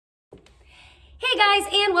Hey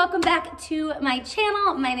guys, and welcome back to my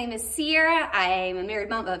channel. My name is Sierra. I'm a married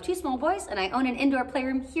mom of 2 small boys, and I own an indoor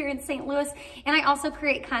playroom here in St. Louis. And I also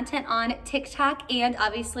create content on TikTok and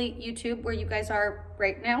obviously YouTube, where you guys are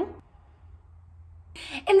right now.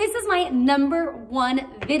 And this is my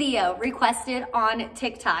 #1 video requested on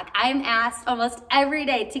TikTok. I'm asked almost every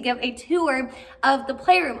day to give a tour of the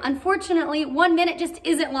playroom. Unfortunately, 1 minute just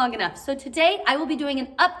isn't long enough. So today I will be doing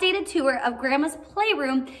an updated tour of Grandma's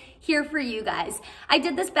Playroom here for you guys. I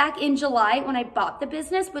did this back in July when I bought the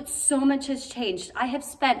business, but so much has changed. I have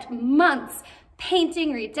spent months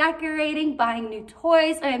painting, redecorating, buying new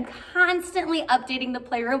toys. I am constantly updating the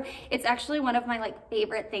playroom. It's actually one of my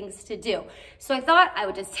favorite things to do. So I thought I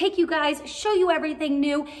would just take you guys, show you everything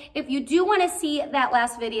new. If you do want to see that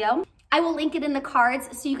last video, I will link it in the cards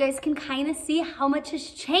so you guys can kind of see how much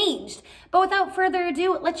has changed. But without further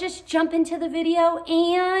ado, let's just jump into the video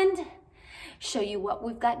and show you what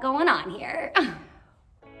we've got going on here.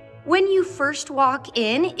 When you first walk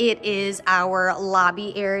in, it is our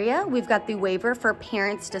lobby area. We've got the waiver for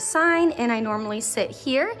parents to sign, and I normally sit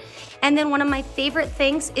here. And then one of my favorite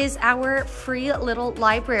things is our free little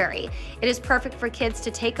library. It is perfect for kids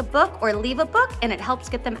to take a book or leave a book, and it helps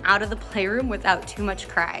get them out of the playroom without too much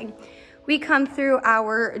crying. We come through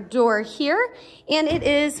our door here, and it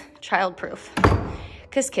is child-proof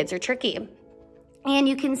because kids are tricky. And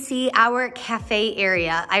you can see our cafe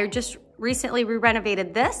area. I just recently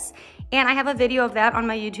renovated this, and I have a video of that on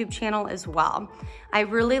my YouTube channel as well. I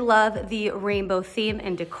really love the rainbow theme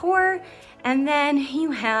and decor. And then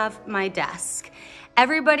you have my desk.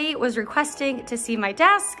 Everybody was requesting to see my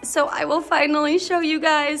desk, so I will finally show you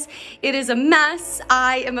guys. It is a mess.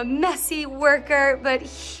 I am a messy worker, but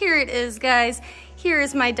here it is, guys. Here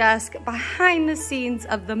is my desk behind the scenes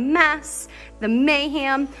of the mess, the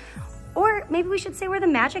mayhem, or maybe we should say where the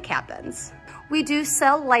magic happens. We do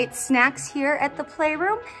sell light snacks here at the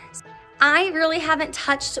playroom. I really haven't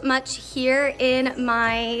touched much here in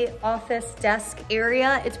my office desk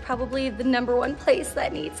area. It's probably the #1 place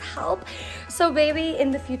that needs help. So maybe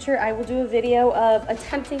in the future, I will do a video of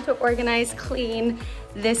attempting to organize, clean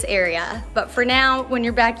this area. But for now, when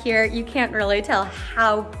you're back here, you can't really tell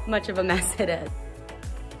how much of a mess it is.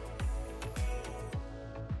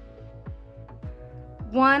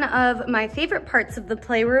 One of my favorite parts of the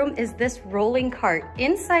playroom is this rolling cart.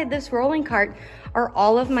 Inside this rolling cart are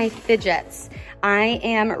all of my fidgets. I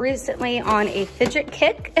am recently on a fidget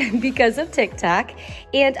kick because of TikTok,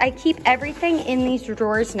 and I keep everything in these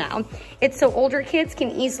drawers now. It's so older kids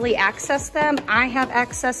can easily access them. I have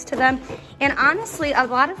access to them. And honestly, a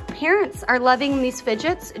lot of parents are loving these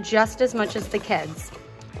fidgets just as much as the kids.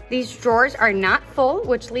 These drawers are not full,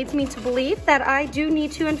 which leads me to believe that I do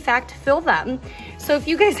need to, in fact, fill them. So if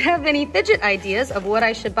you guys have any fidget ideas of what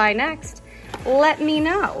I should buy next, let me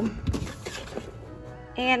know.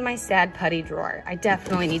 And my sad putty drawer. I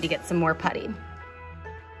definitely need to get some more putty.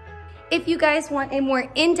 If you guys want a more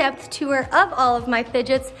in-depth tour of all of my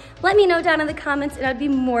fidgets, let me know down in the comments, and I'd be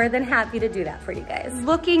more than happy to do that for you guys.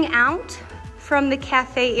 Looking out from the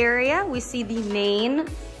cafe area, we see the main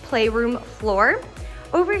playroom floor.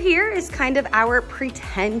 Over here is kind of our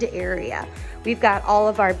pretend area. We've got all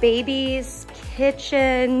of our babies,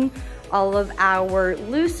 kitchen, all of our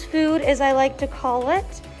loose food, as I like to call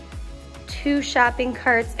it, 2 shopping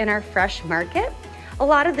carts, and our fresh market. A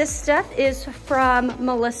lot of this stuff is from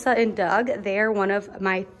Melissa and Doug. They are one of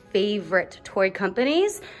my favorite toy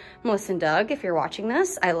companies. Melissa and Doug, if you're watching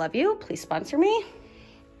this, I love you. Please sponsor me.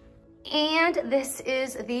 And this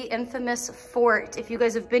is the infamous fort. If you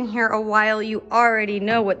guys have been here a while, you already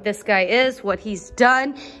know what this guy is, what he's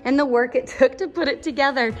done, and the work it took to put it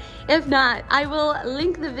together. If not, I will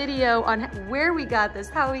link the video on where we got this,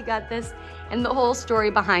 how we got this, and the whole story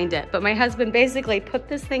behind it. But my husband basically put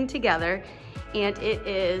this thing together, and it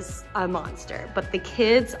is a monster. But the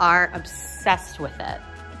kids are obsessed with it.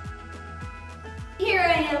 Here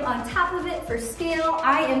I am on top of it for scale.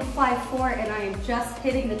 I am 5'4", and I am just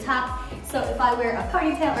hitting the top. So if I wear a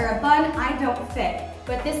ponytail or a bun, I don't fit.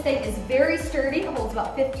 But this thing is very sturdy. It holds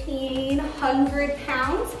about 1,500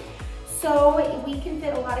 pounds. So we can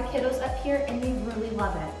fit a lot of kiddos up here, and they really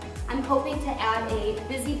love it. I'm hoping to add a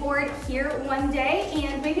busy board here one day,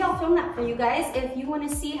 and maybe I'll film that for you guys if you want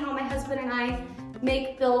to see how my husband and I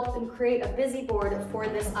make, build, and create a busy board for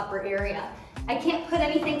this upper area. I can't put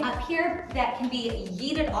anything up here that can be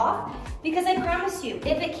yeeted off, because I promise you,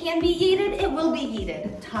 if it can be yeeted, it will be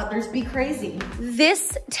yeeted. Toddlers be crazy.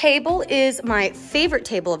 This table is my favorite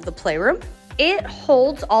table of the playroom. It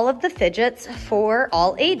holds all of the fidgets for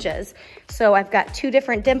all ages. So I've got 2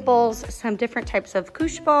 different dimples, some different types of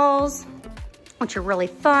koosh balls, which are really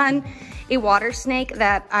fun, a water snake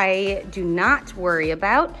that I do not worry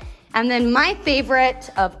about, and then my favorite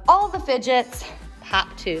of all the fidgets,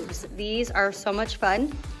 pop tubes. These are so much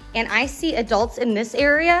fun, and I see adults in this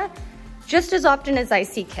area just as often as I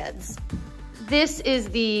see kids. This is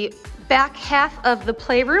the back half of the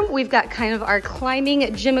playroom. We've got kind of our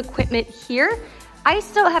climbing gym equipment here. I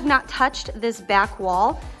still have not touched this back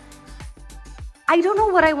wall. I don't know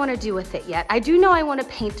what I want to do with it yet. I do know I want to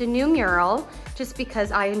paint a new mural just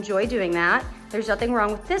because I enjoy doing that. There's nothing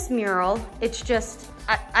wrong with this mural. It's just,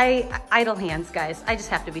 I idle hands, guys. I just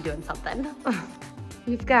have to be doing something.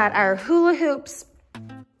 We've got our hula hoops,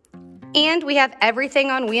 and we have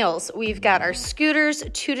everything on wheels. We've got our scooters,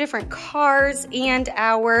 2 different cars, and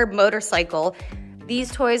our motorcycle.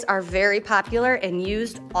 These toys are very popular and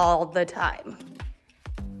used all the time.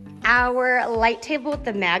 Our light table with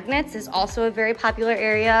the magnets is also a very popular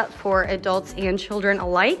area for adults and children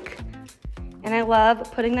alike. And I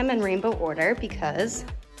love putting them in rainbow order because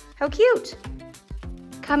how cute.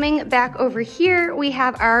 Coming back over here, we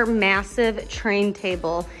have our massive train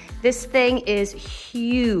table. This thing is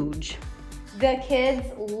huge. The kids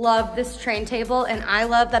love this train table, and I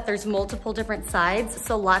love that there's multiple different sides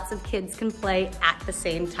so lots of kids can play at the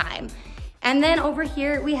same time. And then over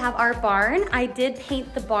here we have our barn. I did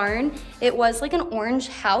paint the barn. It was like an orange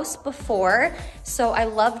house before, so I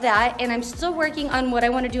love that. And I'm still working on what I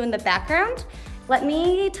want to do in the background. Let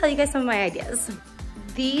me tell you guys some of my ideas.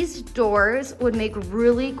 These doors would make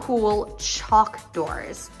really cool chalk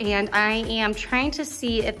doors. And I am trying to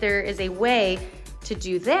see if there is a way to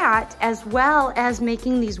do that, as well as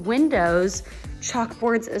making these windows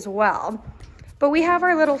chalkboards as well. But we have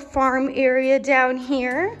our little farm area down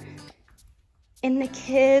here. And the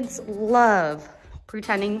kids love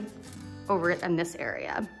pretending over it in this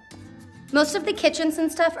area. Most of the kitchens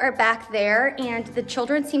and stuff are back there, and the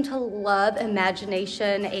children seem to love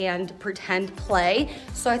imagination and pretend play.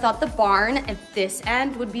 So I thought the barn at this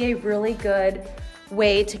end would be a really good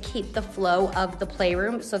way to keep the flow of the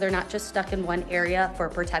playroom so they're not just stuck in one area for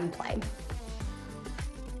pretend play.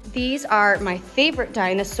 These are my favorite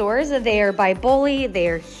dinosaurs. They are by Bully. They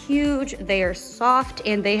are huge, they are soft,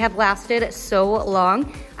 and they have lasted so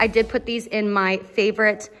long. I did put these in my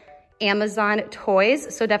favorite Amazon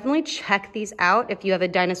toys, so definitely check these out if you have a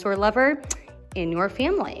dinosaur lover in your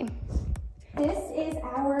family. This is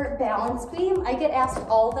our balance beam. I get asked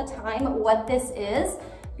all the time what this is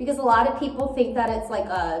because a lot of people think that it's like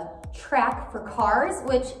a track for cars,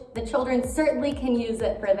 which the children certainly can use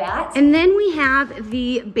it for that. And then we have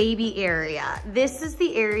the baby area. This is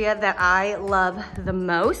the area that I love the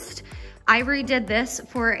most. I redid this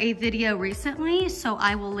for a video recently, so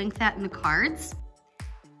I will link that in the cards.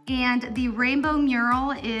 And the rainbow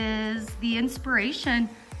mural is the inspiration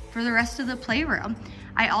for the rest of the playroom.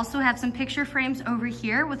 I also have some picture frames over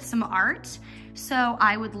here with some art. So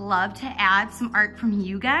I would love to add some art from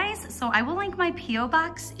you guys. So I will link my P.O.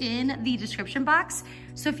 box in the description box.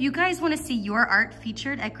 So if you guys want to see your art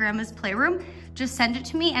featured at Grandma's Playroom, just send it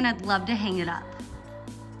to me and I'd love to hang it up.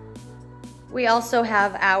 We also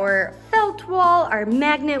have our felt wall, our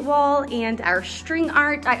magnet wall, and our string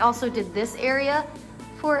art. I also did this area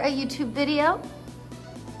for a YouTube video.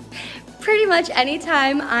 Pretty much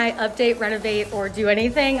anytime I update, renovate, or do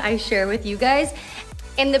anything, I share with you guys.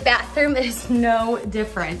 And the bathroom is no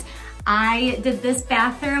different. I did this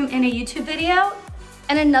bathroom in a YouTube video.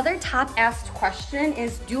 And another top asked question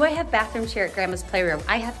is, do I have bathrooms here at Grandma's Playroom?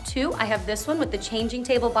 I have 2. I have this one with the changing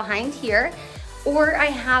table behind here, or I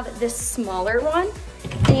have this smaller one.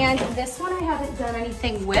 And this one I haven't done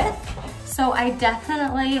anything with. So I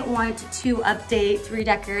definitely want to update,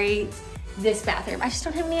 redecorate this bathroom. I just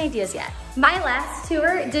don't have any ideas yet. My last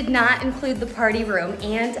tour did not include the party room,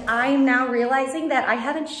 and I'm now realizing that I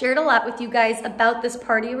haven't shared a lot with you guys about this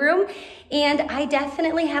party room, and I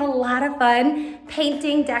definitely had a lot of fun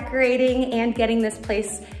painting, decorating, and getting this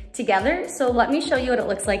place together. So let me show you what it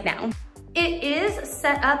looks like now. It is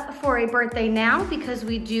set up for a birthday now because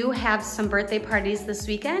we do have some birthday parties this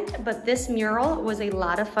weekend, but this mural was a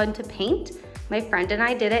lot of fun to paint. My friend and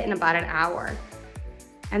I did it in about an hour.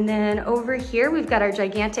 And then over here, we've got our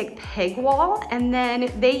gigantic peg wall, and then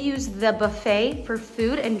they use the buffet for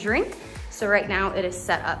food and drink. So right now it is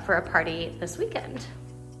set up for a party this weekend.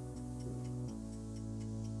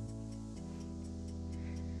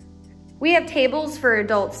 We have tables for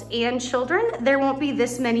adults and children. There won't be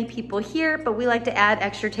this many people here, but we like to add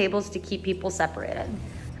extra tables to keep people separated.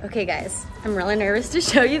 Okay guys, I'm really nervous to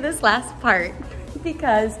show you this last part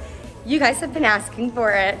because you guys have been asking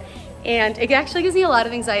for it. And it actually gives me a lot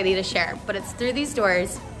of anxiety to share, but it's through these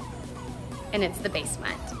doors and it's the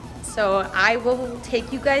basement. So I will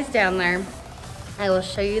take you guys down there I will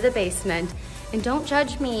show you the basement. And don't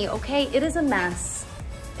judge me, okay? It is a mess.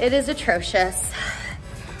 It is atrocious.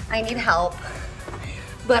 I need help.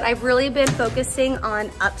 But I've really been focusing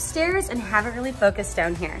on upstairs and haven't really focused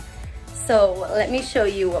down here. So let me show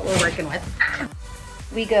you what we're working with.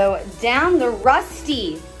 We go down the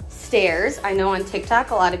rusty stairs. I know on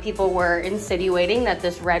TikTok, a lot of people were insinuating that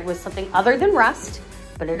this red was something other than rust,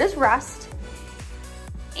 but it is rust.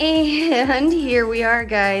 And here we are,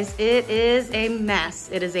 guys. It is a mess.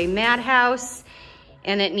 It is a madhouse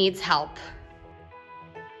and it needs help.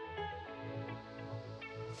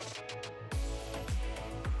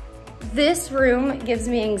 This room gives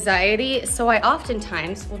me anxiety, so I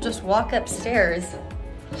oftentimes will just walk upstairs,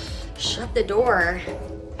 shut the door,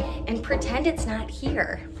 and pretend it's not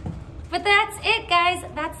here. But that's it, guys.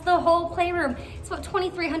 That's the whole playroom. It's about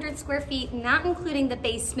 2,300 square feet, not including the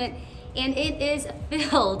basement, and it is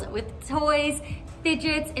filled with toys,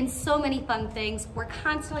 fidgets, and so many fun things. We're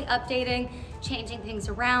constantly updating, changing things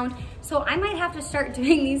around. So I might have to start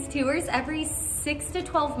doing these tours every 6 to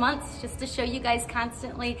 12 months just to show you guys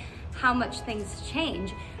constantly how much things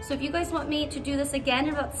change. So if you guys want me to do this again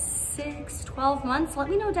in about 6, 12 months, let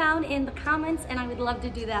me know down in the comments and I would love to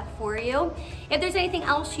do that for you. If there's anything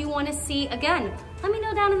else you want to see, again, let me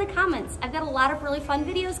know down in the comments. I've got a lot of really fun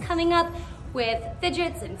videos coming up with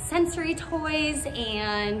fidgets and sensory toys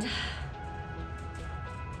and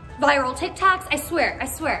viral TikToks. I swear,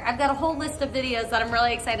 I've got a whole list of videos that I'm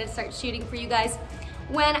really excited to start shooting for you guys.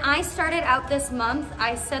 When I started out this month,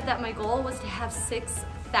 I said that my goal was to have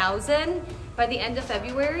 6,000 by the end of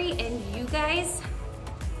February, and you guys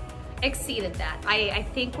exceeded that. I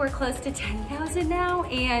think we're close to 10,000 now,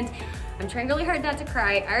 and I'm trying really hard not to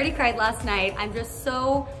cry. I already cried last night. I'm just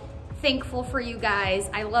so thankful for you guys.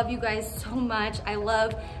 I love you guys so much. I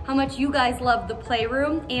love how much you guys love the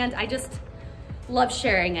playroom, and I just love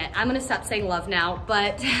sharing it. I'm gonna stop saying love now,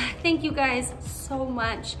 but thank you guys so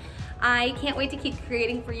much. I can't wait to keep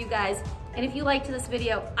creating for you guys. And if you liked this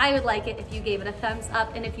video, I would like it if you gave it a thumbs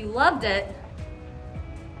up. And if you loved it,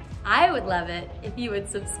 I would love it if you would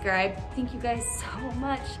subscribe. Thank you guys so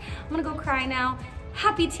much. I'm gonna go cry now.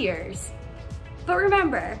 Happy tears. But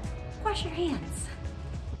remember, wash your hands.